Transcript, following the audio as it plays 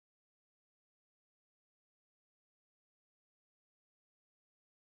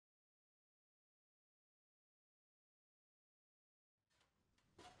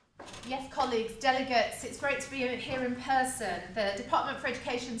YEF colleagues, delegates, it's great to be here in person. The Department for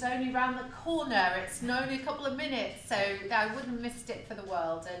Education's only round the corner. It's only a couple of minutes, so I wouldn't have missed it for the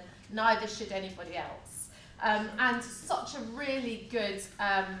world, and neither should anybody else. And such a really good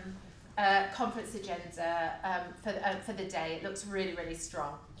conference agenda for the day. It looks really, really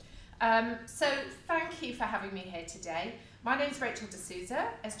strong. So thank you for having me here today. My name is Rachel de Souza.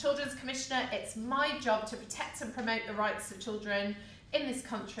 As Children's Commissioner, it's my job to protect and promote the rights of children in this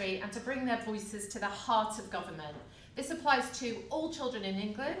country and to bring their voices to the heart of government. This applies to all children in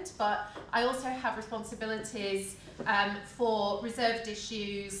England, but I also have responsibilities for reserved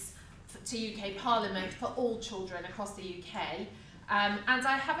issues to UK Parliament for all children across the UK. And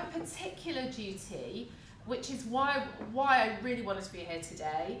I have a particular duty, which is why I really wanted to be here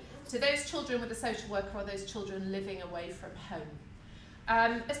today, to those children with a social worker or those children living away from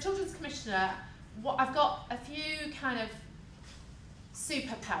home. As Children's Commissioner, I've got a few kind of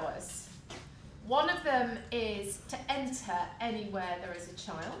superpowers. One of them is to enter anywhere there is a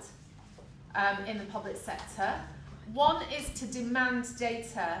child in the public sector. One is to demand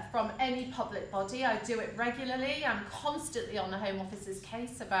data from any public body. I do it regularly. I'm constantly on the Home Office's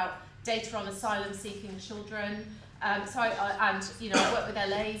case about data on asylum-seeking children. I work with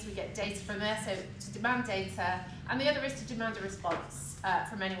LAs, we get data from there, so to demand data. And the other is to demand a response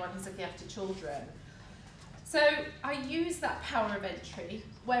from anyone who's looking after children. So I use that power of entry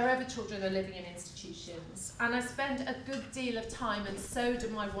wherever children are living in institutions. And I spend a good deal of time, and so do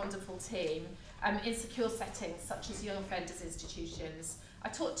my wonderful team, in secure settings such as young offenders institutions. I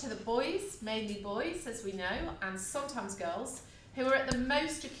talk to the boys, mainly boys as we know, and sometimes girls, who are at the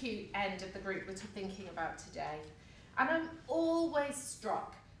most acute end of the group we're thinking about today. And I'm always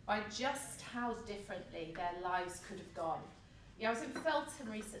struck by just how differently their lives could have gone. I was in Felton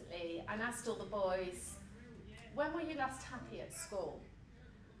recently and asked all the boys, when were you last happy at school?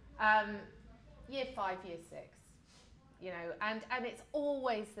 Year 5, year 6. And it's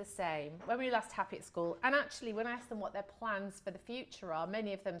always the same. When were you last happy at school? And actually, when I ask them what their plans for the future are,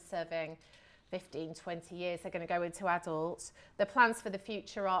 many of them serving 15, 20 years, they're going to go into adults. The plans for the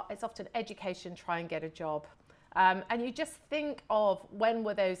future are, it's often education, try and get a job. And you just think of when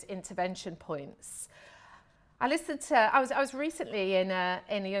were those intervention points. I was recently in a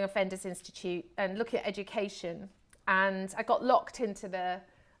Young Offenders Institute and looking at education, and I got locked into the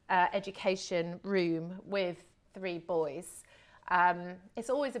education room with 3 boys. It's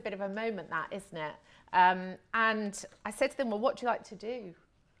always a bit of a moment, that, isn't it? And I said to them, well, what do you like to do?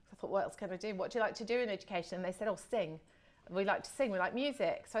 I thought, what else can I do? What do you like to do in education? And they said, oh, sing. We like to sing, we like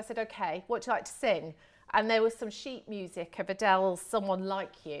music. So I said, okay, what do you like to sing? And there was some sheet music of Adele's Someone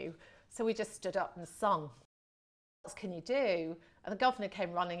Like You. So we just stood up and sung. What else can you do? And the governor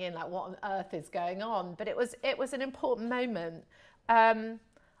came running in like, what on earth is going on? But it was an important moment. I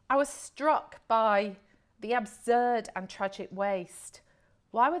was struck by the absurd and tragic waste.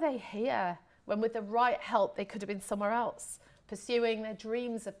 Why were they here when with the right help they could have been somewhere else, pursuing their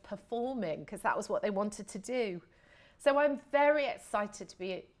dreams of performing, because that was what they wanted to do. So I'm very excited to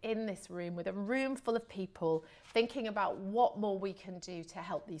be in this room with a room full of people thinking about what more we can do to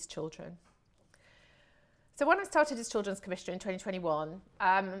help these children. So when I started as Children's Commissioner in 2021,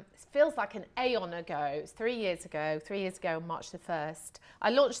 it feels like an aeon ago. It was 3 years ago on March the 1st,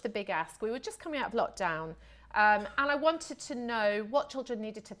 I launched the Big Ask. We were just coming out of lockdown, and I wanted to know what children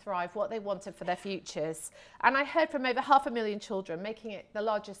needed to thrive, what they wanted for their futures. And I heard from over 500,000 children, making it the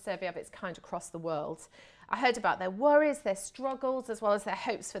largest survey of its kind across the world. I heard about their worries, their struggles, as well as their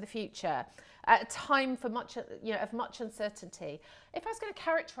hopes for the future, at a time of much uncertainty. If I was going to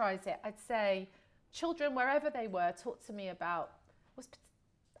characterise it, I'd say children, wherever they were, talked to me about was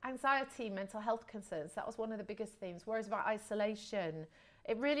anxiety, mental health concerns. That was one of the biggest themes. Worries about isolation.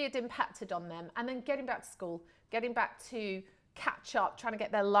 It really had impacted on them. And then getting back to school, getting back to catch up, trying to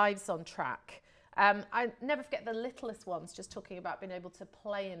get their lives on track. I never forget the littlest ones just talking about being able to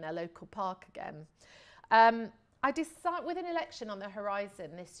play in their local park again. I decided, with an election on the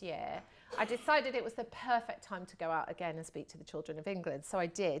horizon this year, I decided it was the perfect time to go out again and speak to the children of England. So I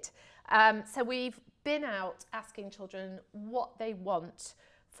did. So we've been out asking children what they want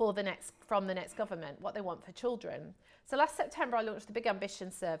from the next government, what they want for children. So last September, I launched the Big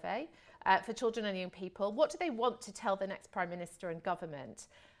Ambition survey for children and young people. What do they want to tell the next Prime Minister and government?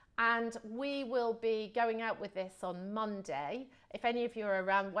 And we will be going out with this on Monday. If any of you are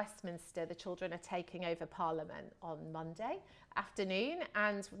around Westminster, the children are taking over Parliament on Monday afternoon,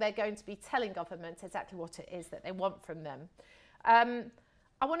 and they're going to be telling government exactly what it is that they want from them.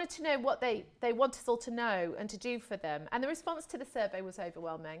 I wanted to know what they want us all to know and to do for them. And the response to the survey was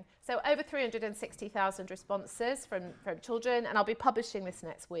overwhelming. So over 360,000 responses from children, and I'll be publishing this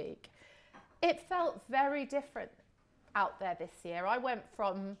next week. It felt very different out there this year. I went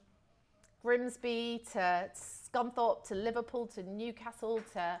from Grimsby to Scunthorpe to Liverpool to Newcastle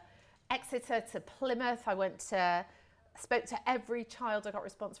to Exeter to Plymouth. I spoke to every child. I got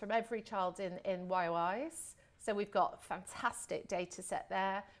response from every child in YOIs. So we've got a fantastic data set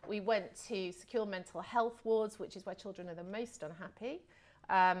there. We went to secure mental health wards, which is where children are the most unhappy.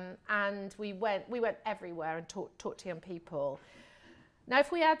 And we went everywhere and talked to young people. Now,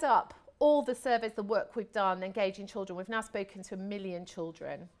 if we add up all the surveys, the work we've done engaging children, we've now spoken to 1 million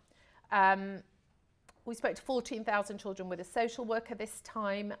children. We spoke to 14,000 children with a social worker this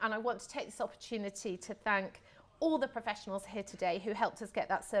time. And I want to take this opportunity to thank all the professionals here today who helped us get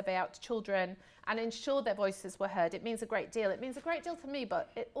that survey out to children and ensure their voices were heard. It means a great deal. It means a great deal to me,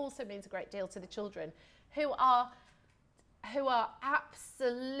 but it also means a great deal to the children who are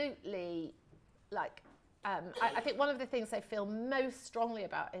absolutely like, I think one of the things they feel most strongly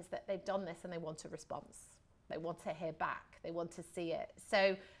about is that they've done this and they want a response. They want to hear back. They want to see it.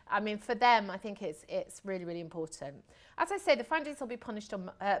 So, I mean, for them, I think it's really, really important. As I say, the findings will be published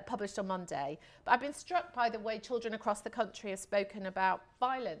on Monday, but I've been struck by the way children across the country have spoken about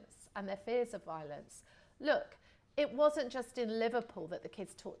violence and their fears of violence. Look, it wasn't just in Liverpool that the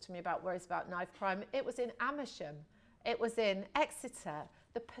kids talked to me about worries about knife crime. It was in Amersham. It was in Exeter.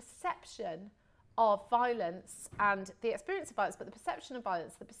 The perception of violence and the experience of violence, but the perception of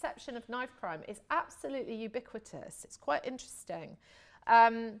violence, the perception of knife crime is absolutely ubiquitous. It's quite interesting.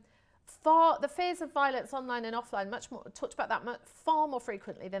 The fears of violence online and offline, much more talked about that far more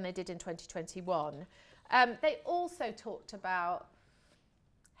frequently than they did in 2021. They also talked about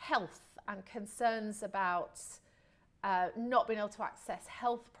health and concerns about not being able to access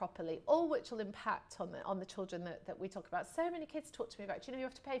health properly, all which will impact on the children that we talk about. So many kids talk to me about, you know, you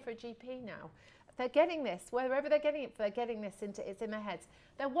have to pay for a GP now. They're getting this, wherever they're getting it, they're getting this it's in their heads.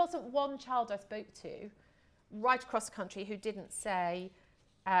 There wasn't one child I spoke to right across the country who didn't say,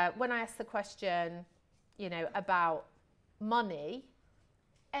 when I asked the question, you know, about money,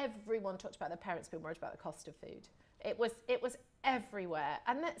 everyone talked about their parents being worried about the cost of food. It was everywhere,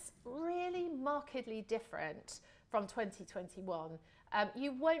 and that's really markedly different from 2021.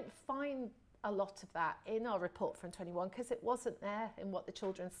 You won't find a lot of that in our report from 21 because it wasn't there in what the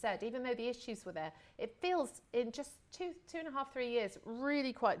children said, even though the issues were there. It feels in just two and a half, 3 years,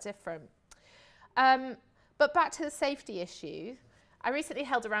 really quite different. But back to the safety issue. I recently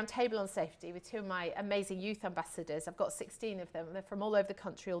held a round table on safety with 2 of my amazing youth ambassadors. I've got 16 of them. They're from all over the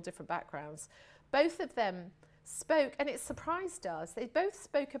country, all different backgrounds. Both of them spoke, and it surprised us. They both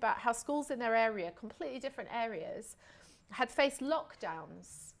spoke about how schools in their area, completely different areas, had faced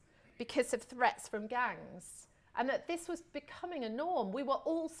lockdowns because of threats from gangs, and that this was becoming a norm. We were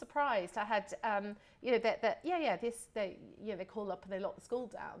all surprised. I had, you know, they call up and they lock the school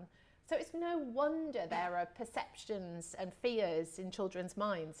down. So it's no wonder there are perceptions and fears in children's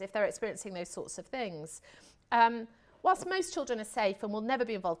minds if they're experiencing those sorts of things. Whilst most children are safe and will never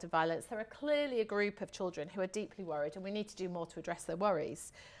be involved in violence, there are clearly a group of children who are deeply worried, and we need to do more to address their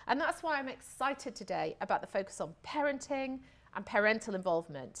worries. And that's why I'm excited today about the focus on parenting and parental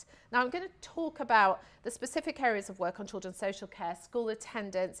involvement. Now, I'm going to talk about the specific areas of work on children's social care, school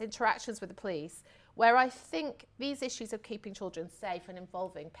attendance, interactions with the police, where I think these issues of keeping children safe and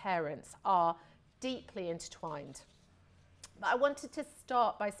involving parents are deeply intertwined. But I wanted to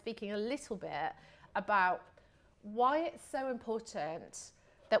start by speaking a little bit about why it's so important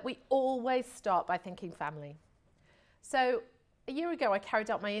that we always start by thinking family. So a year ago, I carried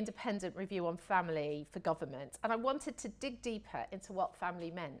out my independent review on family for government, and I wanted to dig deeper into what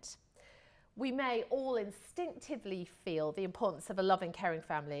family meant. We may all instinctively feel the importance of a loving, caring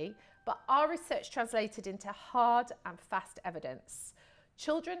family, but our research translated into hard and fast evidence.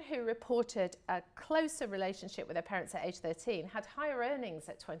 Children who reported a closer relationship with their parents at age 13 had higher earnings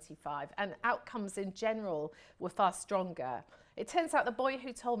at 25, and outcomes in general were far stronger. It turns out the boy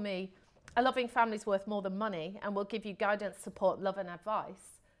who told me a loving family is worth more than money and will give you guidance, support, love and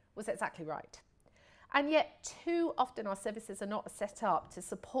advice was exactly right. And yet too often our services are not set up to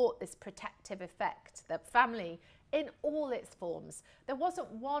support this protective effect, that family in all its forms. There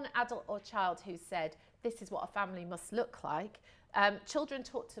wasn't one adult or child who said, this is what a family must look like. Children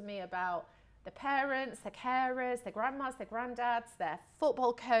talked to me about the parents, the carers, their grandmas, their granddads, their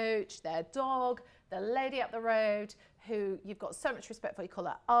football coach, their dog, the lady up the road who you've got so much respect for, you call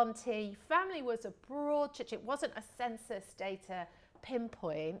her auntie. Family was a broad church. It wasn't a census data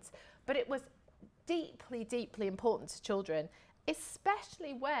pinpoint, but it was deeply, deeply important to children.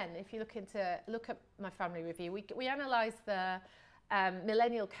 especially when, if you look at my family review, we analysed the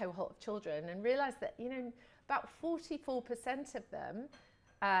millennial cohort of children and realised that, you know, about 44% of them,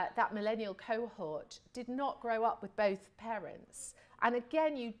 that millennial cohort, did not grow up with both parents. And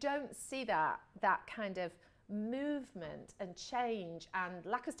again, you don't see that kind of movement and change and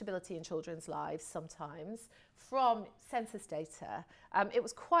lack of stability in children's lives sometimes from census data. It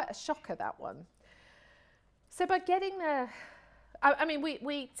was quite a shocker, that one. So by getting the, I mean,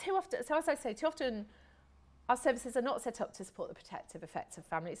 we too often, so as I say, too often our services are not set up to support the protective effects of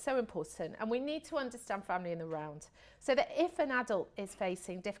family. It's so important, and we need to understand family in the round, so that if an adult is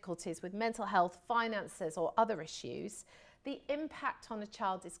facing difficulties with mental health, finances or other issues, the impact on a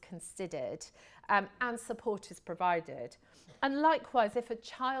child is considered and support is provided. And likewise, if a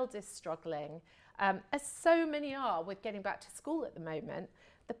child is struggling, as so many are with getting back to school at the moment,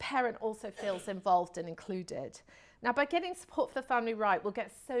 the parent also feels involved and included. Now, by getting support for the family right, we'll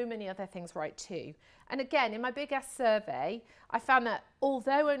get so many other things right too. And again, in my Big S survey, I found that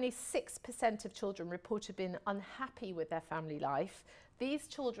although only 6% of children reported being unhappy with their family life, these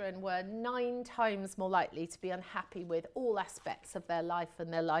children were 9 times more likely to be unhappy with all aspects of their life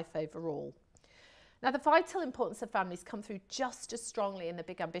and their life overall. Now, the vital importance of families come through just as strongly in the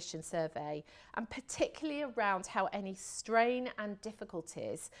Big Ambition survey, and particularly around how any strain and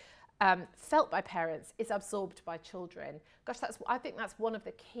difficulties felt by parents is absorbed by children. Gosh, I think that's one of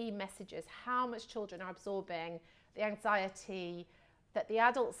the key messages, how much children are absorbing the anxiety that the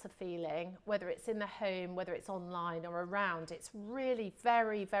adults are feeling, whether it's in the home, whether it's online or around. It's really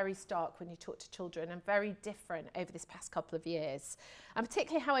very, very stark when you talk to children, and very different over this past couple of years. And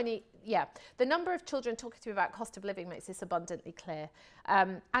particularly how the number of children talking to me about cost of living makes this abundantly clear,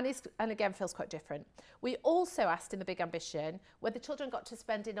 and again feels quite different. We also asked in the Big Ambition whether children got to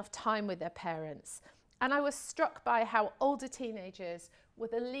spend enough time with their parents. And I was struck by how older teenagers were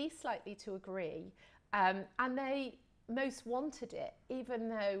the least likely to agree, and they most wanted it, even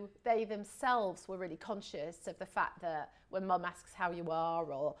though they themselves were really conscious of the fact that when mum asks how you are,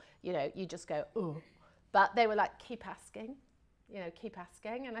 or, you know, you just go, oh, but they were like, keep asking, you know, keep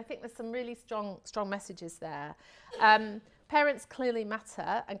asking. And I think there's some really strong messages there. Parents clearly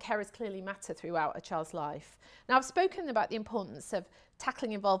matter, and carers clearly matter throughout a child's life. Now, I've spoken about the importance of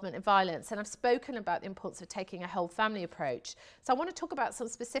tackling involvement in violence, and I've spoken about the importance of taking a whole family approach. So I want to talk about some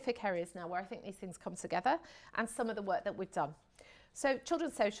specific areas now where I think these things come together, and some of the work that we've done. So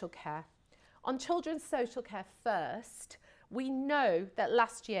children's social care. On children's social care first, we know that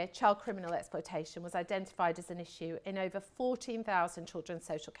last year child criminal exploitation was identified as an issue in over 14,000 children's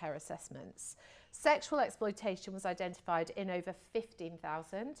social care assessments. Sexual exploitation was identified in over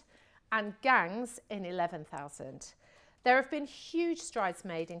 15,000, and gangs in 11,000. There have been huge strides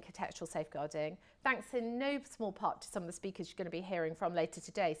made in contextual safeguarding, thanks in no small part to some of the speakers you're going to be hearing from later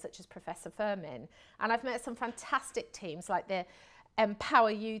today, such as Professor Furman. And I've met some fantastic teams like the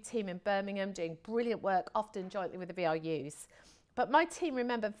Empower You team in Birmingham, doing brilliant work, often jointly with the VRUs. But my team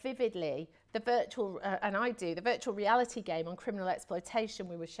remember vividly the virtual, the virtual reality game on criminal exploitation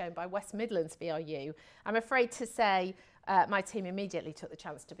we were shown by West Midlands VRU. I'm afraid to say my team immediately took the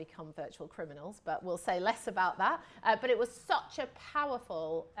chance to become virtual criminals, but we'll say less about that. But it was such a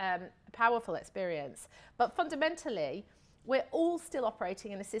powerful experience. But fundamentally, we're all still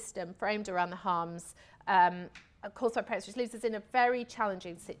operating in a system framed around the harms caused by parents, which leaves us in a very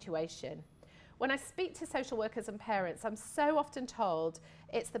challenging situation. When I speak to social workers and parents, I'm so often told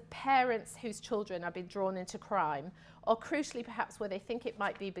it's the parents whose children are being drawn into crime, or crucially perhaps where they think it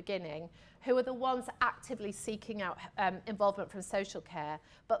might be beginning, who are the ones actively seeking out involvement from social care,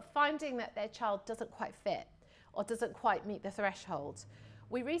 but finding that their child doesn't quite fit or doesn't quite meet the threshold.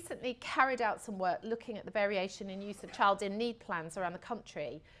 We recently carried out some work looking at the variation in use of child in need plans around the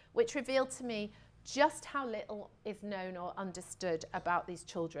country, which revealed to me just how little is known or understood about these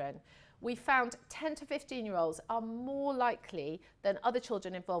children. We found 10 to 15-year-olds are more likely than other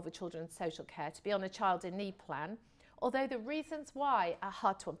children involved with children's social care to be on a child in need plan, although the reasons why are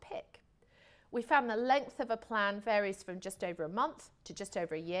hard to unpick. We found the length of a plan varies from just over a month to just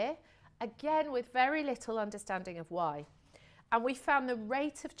over a year, again with very little understanding of why. And we found the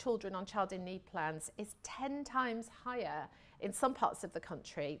rate of children on child in need plans is 10 times higher in some parts of the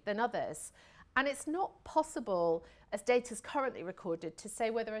country than others. And it's not possible, as data is currently recorded, to say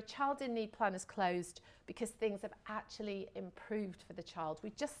whether a child in need plan is closed because things have actually improved for the child.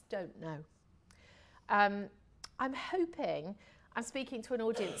 We just don't know. I'm hoping I'm speaking to an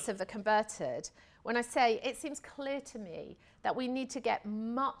audience of the converted when I say it seems clear to me that we need to get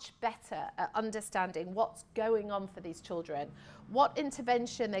much better at understanding what's going on for these children, what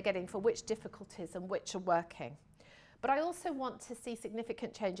intervention they're getting for which difficulties and which are working. But I also want to see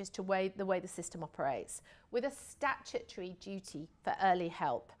significant changes to the way the system operates, with a statutory duty for early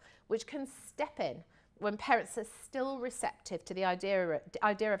help, which can step in when parents are still receptive to the idea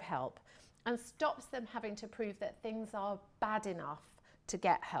of help, and stops them having to prove that things are bad enough to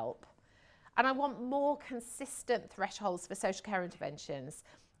get help. And I want more consistent thresholds for social care interventions,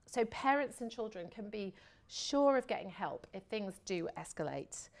 so parents and children can be sure of getting help if things do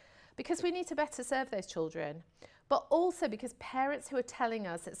escalate. Because we need to better serve those children, but also because parents who are telling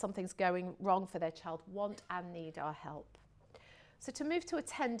us that something's going wrong for their child want and need our help. So to move to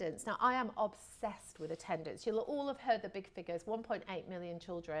attendance, now I am obsessed with attendance. You'll all have heard the big figures, 1.8 million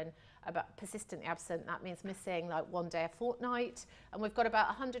children about persistently absent. That means missing like one day a fortnight. And we've got about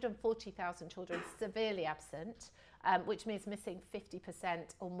 140,000 children severely absent, which means missing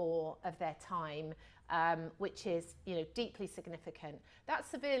 50% or more of their time, which is, you know, deeply significant. That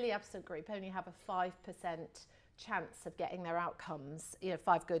severely absent group only have a 5% chance of getting their outcomes, you know,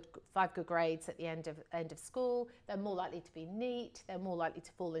 five good grades at the end of school. They're more likely to be NEET, they're more likely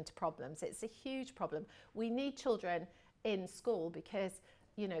to fall into problems. It's a huge problem. We need children in school because,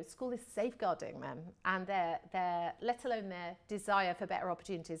 you know, school is safeguarding them and their let alone their desire for better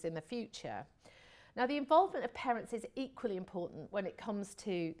opportunities in the future. Now, the involvement of parents is equally important when it comes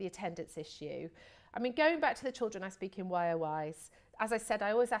to the attendance issue. I mean, going back to the children I speak in YOIs, as I said,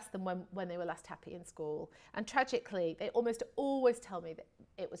 I always ask them when they were last happy in school. And tragically, they almost always tell me that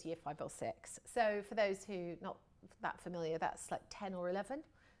it was year 5 or 6. So for those who not that familiar, that's like 10 or 11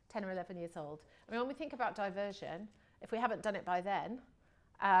 years old. I mean, when we think about diversion, if we haven't done it by then,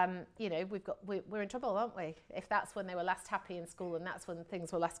 you know, we're in trouble, aren't we? If that's when they were last happy in school and that's when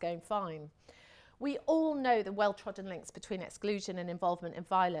things were last going fine. We all know the well-trodden links between exclusion and involvement in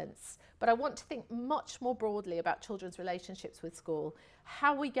violence, but I want to think much more broadly about children's relationships with school,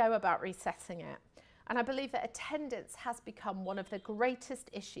 how we go about resetting it. And I believe that attendance has become one of the greatest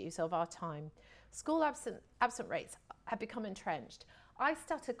issues of our time. School absent rates have become entrenched. I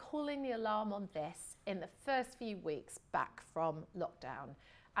started calling the alarm on this in the first few weeks back from lockdown,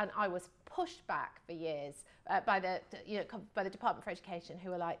 and I was pushed back for years by the Department for Education,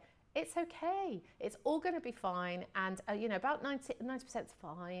 who were like, it's okay, it's all going to be fine, and you know, about 90% is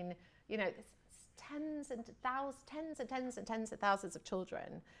fine. You know, there's tens and tens of thousands of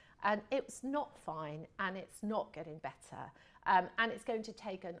children, and it's not fine, and it's not getting better, and it's going to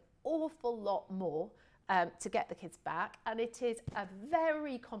take an awful lot more to get the kids back, and it is a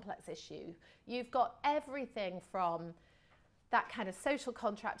very complex issue. You've got everything from that kind of social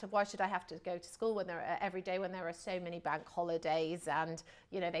contract of why should I have to go to school when every day when there are so many bank holidays, and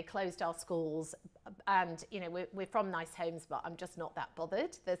you know, they closed our schools, and you know, we're from nice homes, but I'm just not that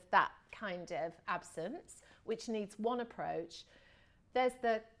bothered. There's that kind of absence which needs one approach. There's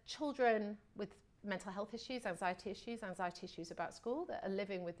the children with mental health issues, anxiety issues about school that are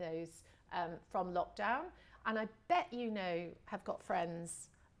living with those from lockdown, and I bet you know have got friends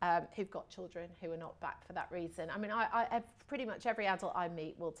who've got children who are not back for that reason. I mean, I pretty much every adult I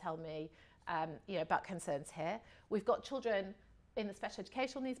meet will tell me, you know, about concerns here. We've got children in the special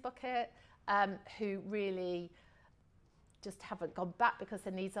educational needs bucket who really just haven't gone back because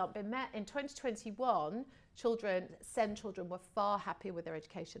their needs aren't been met. In 2021, SEND children were far happier with their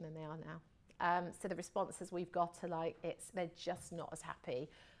education than they are now. So the responses we've got are like, they're just not as happy.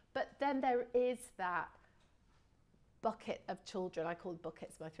 But then there is that bucket of children, I call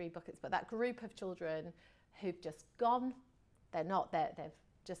buckets, my 3 buckets, but that group of children who've just gone, they've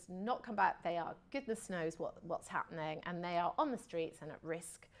just not come back, they are, goodness knows what's happening, and they are on the streets and at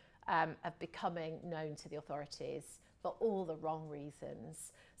risk of becoming known to the authorities for all the wrong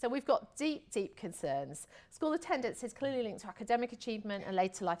reasons. So we've got deep, deep concerns. School attendance is clearly linked to academic achievement and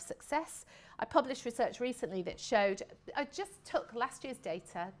later life success. I published research recently that showed, I just took last year's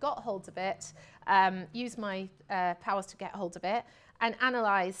data, got hold of it, used my powers to get hold of it, and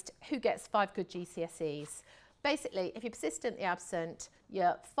analysed who gets 5 good GCSEs. Basically, if you're persistently absent,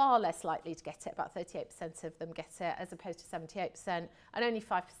 you're far less likely to get it. About 38% of them get it, as opposed to 78%, and only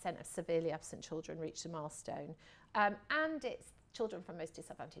 5% of severely absent children reach the milestone. And it's children from most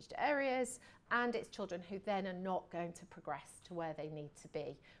disadvantaged areas, and it's children who then are not going to progress to where they need to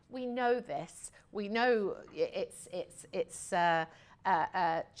be. We know this. We know it's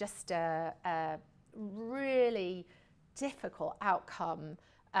just a really difficult outcome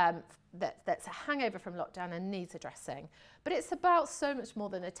that's a hangover from lockdown and needs addressing. But it's about so much more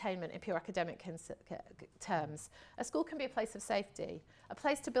than attainment in pure academic terms. A school can be a place of safety, a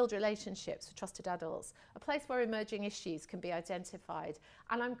place to build relationships with trusted adults, a place where emerging issues can be identified.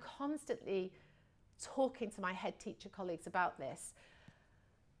 And I'm constantly talking to my head teacher colleagues about this.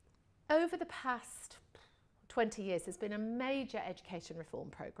 Over the past 20 years, there's been a major education reform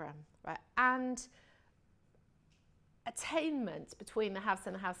programme, right? And attainment between the haves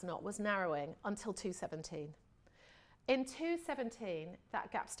and the have-not was narrowing until 2017. In 2017,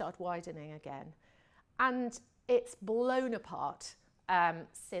 that gap started widening again. And it's blown apart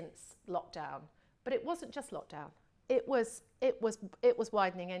since lockdown. But it wasn't just lockdown. It was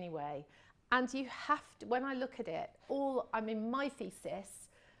widening anyway. And you have to, when I look at it, my thesis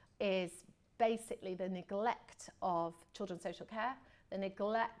is basically the neglect of children's social care, the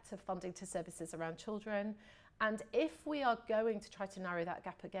neglect of funding to services around children. And if we are going to try to narrow that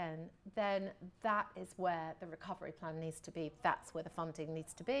gap again, then that is where the recovery plan needs to be. That's where the funding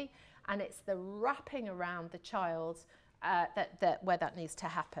needs to be. And it's the wrapping around the child where that needs to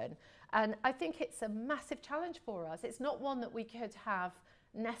happen. And I think it's a massive challenge for us. It's not one that we could have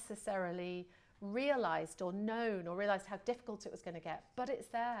necessarily realised or known or realised how difficult it was going to get, but it's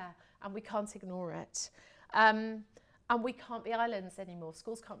there and we can't ignore it. And we can't be islands anymore.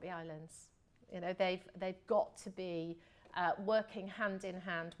 Schools can't be islands. You know, they've got to be working hand in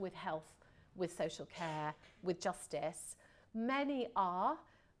hand with health, with social care, with justice. Many are,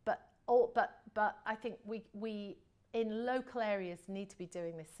 but I think we in local areas need to be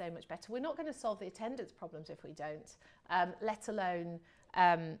doing this so much better. We're not going to solve the attendance problems if we don't, let alone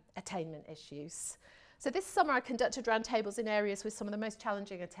attainment issues. So this summer I conducted roundtables in areas with some of the most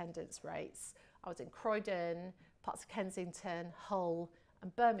challenging attendance rates. I was in Croydon, parts of Kensington, Hull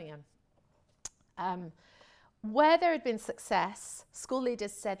and Birmingham. Where there had been success, school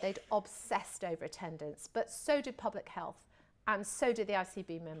leaders said they'd obsessed over attendance, but so did public health, and so did the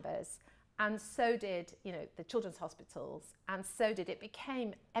ICB members, and so did, you know, the children's hospitals, and so did it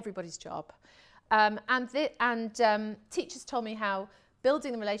became everybody's job. Teachers told me how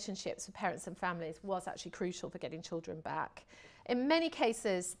building the relationships with parents and families was actually crucial for getting children back. In many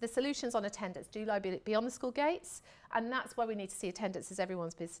cases, the solutions on attendance do lie beyond the school gates, and that's why we need to see attendance as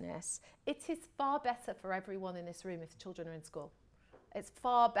everyone's business. It is far better for everyone in this room if the children are in school. It's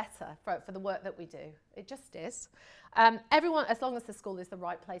far better for the work that we do. It just is. Everyone, as long as the school is the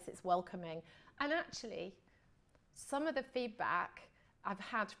right place, it's welcoming. And actually, some of the feedback I've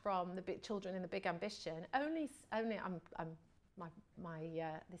had from the children in the Big Ambition, this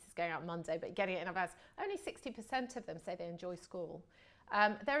is going out Monday, but getting it in advance, only 60% of them say they enjoy school.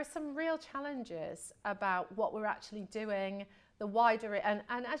 There are some real challenges about what we're actually doing, the wider, and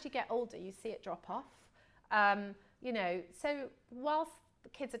as you get older, you see it drop off. You know, so whilst the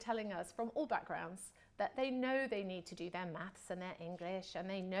kids are telling us from all backgrounds that they know they need to do their maths and their English, and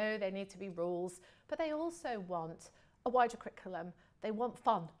they know there need to be rules, but they also want a wider curriculum. They want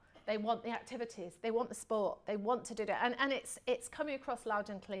fun. They want the activities, they want the sport, they want to do that. And it's coming across loud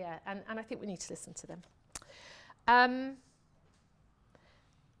and clear, and I think we need to listen to them.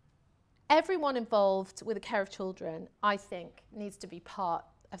 Everyone involved with the care of children, I think, needs to be part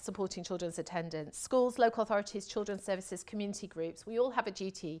of supporting children's attendance. Schools, local authorities, children's services, community groups, we all have a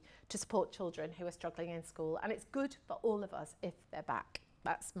duty to support children who are struggling in school, and it's good for all of us if they're back.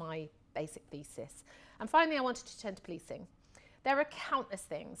 That's my basic thesis. And finally, I wanted to turn to policing. There are countless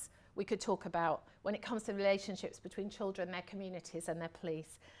things we could talk about when it comes to relationships between children, their communities and their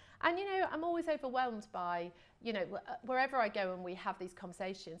police. And, you know, I'm always overwhelmed by, you know, wherever I go and we have these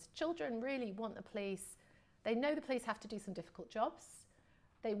conversations, children really want the police. They know the police have to do some difficult jobs.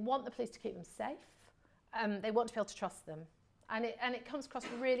 They want the police to keep them safe. They want to be able to trust them. And it comes across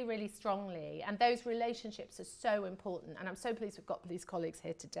really, really strongly. And those relationships are so important. And I'm so pleased we've got police colleagues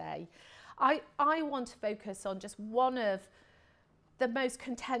here today. I want to focus on just one of the most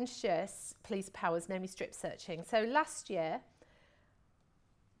contentious police powers, namely strip searching. So last year,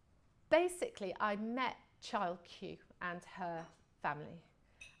 basically, I met Child Q and her family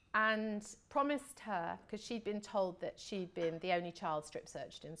and promised her, because she'd been told that she'd been the only child strip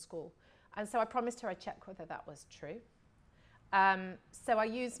searched in school. And so I promised her I'd check whether that was true. So I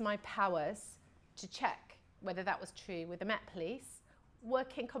used my powers to check whether that was true with the Met Police,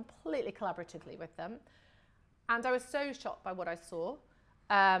 working completely collaboratively with them. And I was so shocked by what I saw,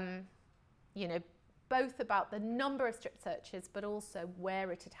 you know, both about the number of strip searches, but also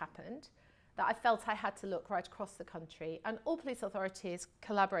where it had happened, that I felt I had to look right across the country. And all police authorities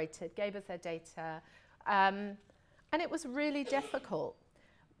collaborated, gave us their data, and it was really difficult.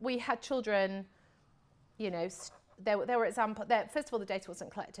 We had children, you know, there were examples, first of all, the data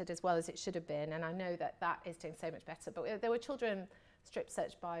wasn't collected as well as it should have been, and I know that that is doing so much better, but there were children strip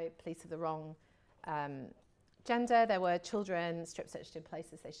searched by police of the wrong gender. There were children strip searched in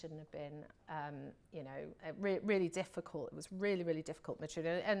places they shouldn't have been. You know, really difficult. It was really, really difficult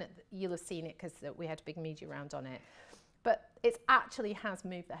material, and you'll have seen it because we had a big media round on it. But it actually has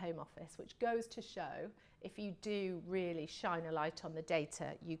moved the Home Office, which goes to show if you do really shine a light on the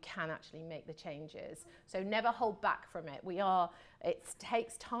data, you can actually make the changes. So never hold back from it. It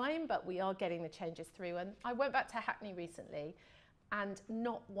takes time, but we are getting the changes through. And I went back to Hackney recently, and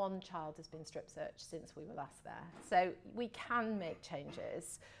not one child has been strip searched since we were last there. So we can make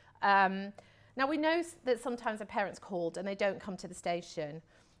changes. Now we know that sometimes a parent's called and they don't come to the station,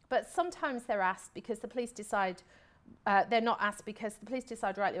 but sometimes they're asked because the police decide, they're not asked because the police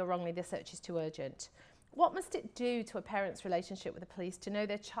decide rightly or wrongly the search is too urgent. What must it do to a parent's relationship with the police to know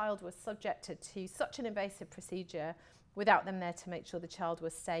their child was subjected to such an invasive procedure without them there to make sure the child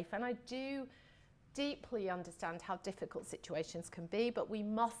was safe? And I do deeply understand how difficult situations can be, but we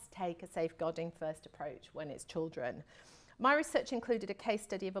must take a safeguarding first approach when it's children. My research included a case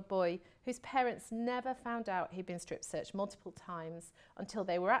study of a boy whose parents never found out he'd been strip searched multiple times until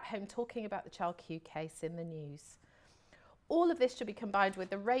they were at home talking about the child Q case in the news. All of this should be combined with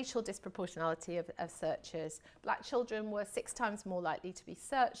the racial disproportionality of searches. Black children were 6 times more likely to be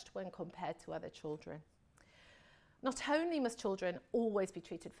searched when compared to other children. Not only must children always be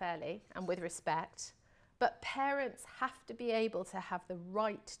treated fairly and with respect, but parents have to be able to have the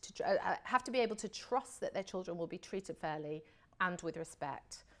right to, have to be able to trust that their children will be treated fairly and with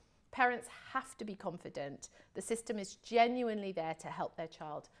respect. Parents have to be confident the system is genuinely there to help their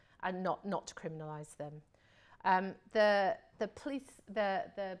child and not to criminalise them. The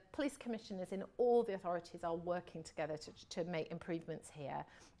police commissioners in all the authorities are working together to make improvements here.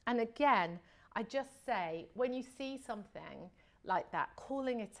 And again, I just say, when you see something like that,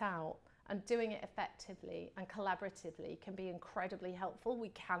 calling it out and doing it effectively and collaboratively can be incredibly helpful. We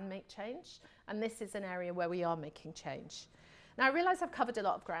can make change, and this is an area where we are making change. Now, I realise I've covered a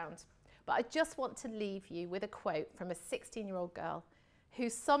lot of ground, but I just want to leave you with a quote from a 16-year-old girl who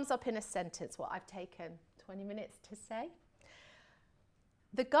sums up in a sentence what I've taken 20 minutes to say.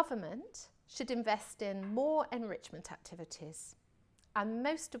 The government should invest in more enrichment activities, and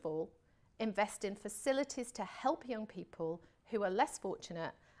most of all, invest in facilities to help young people who are less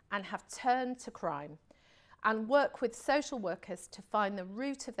fortunate and have turned to crime, and work with social workers to find the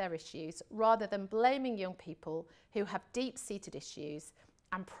root of their issues rather than blaming young people who have deep-seated issues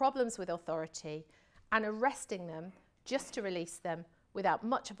and problems with authority and arresting them just to release them without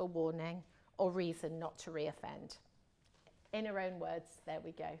much of a warning or reason not to reoffend. In her own words, there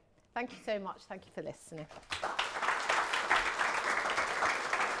we go. Thank you so much. Thank you for listening.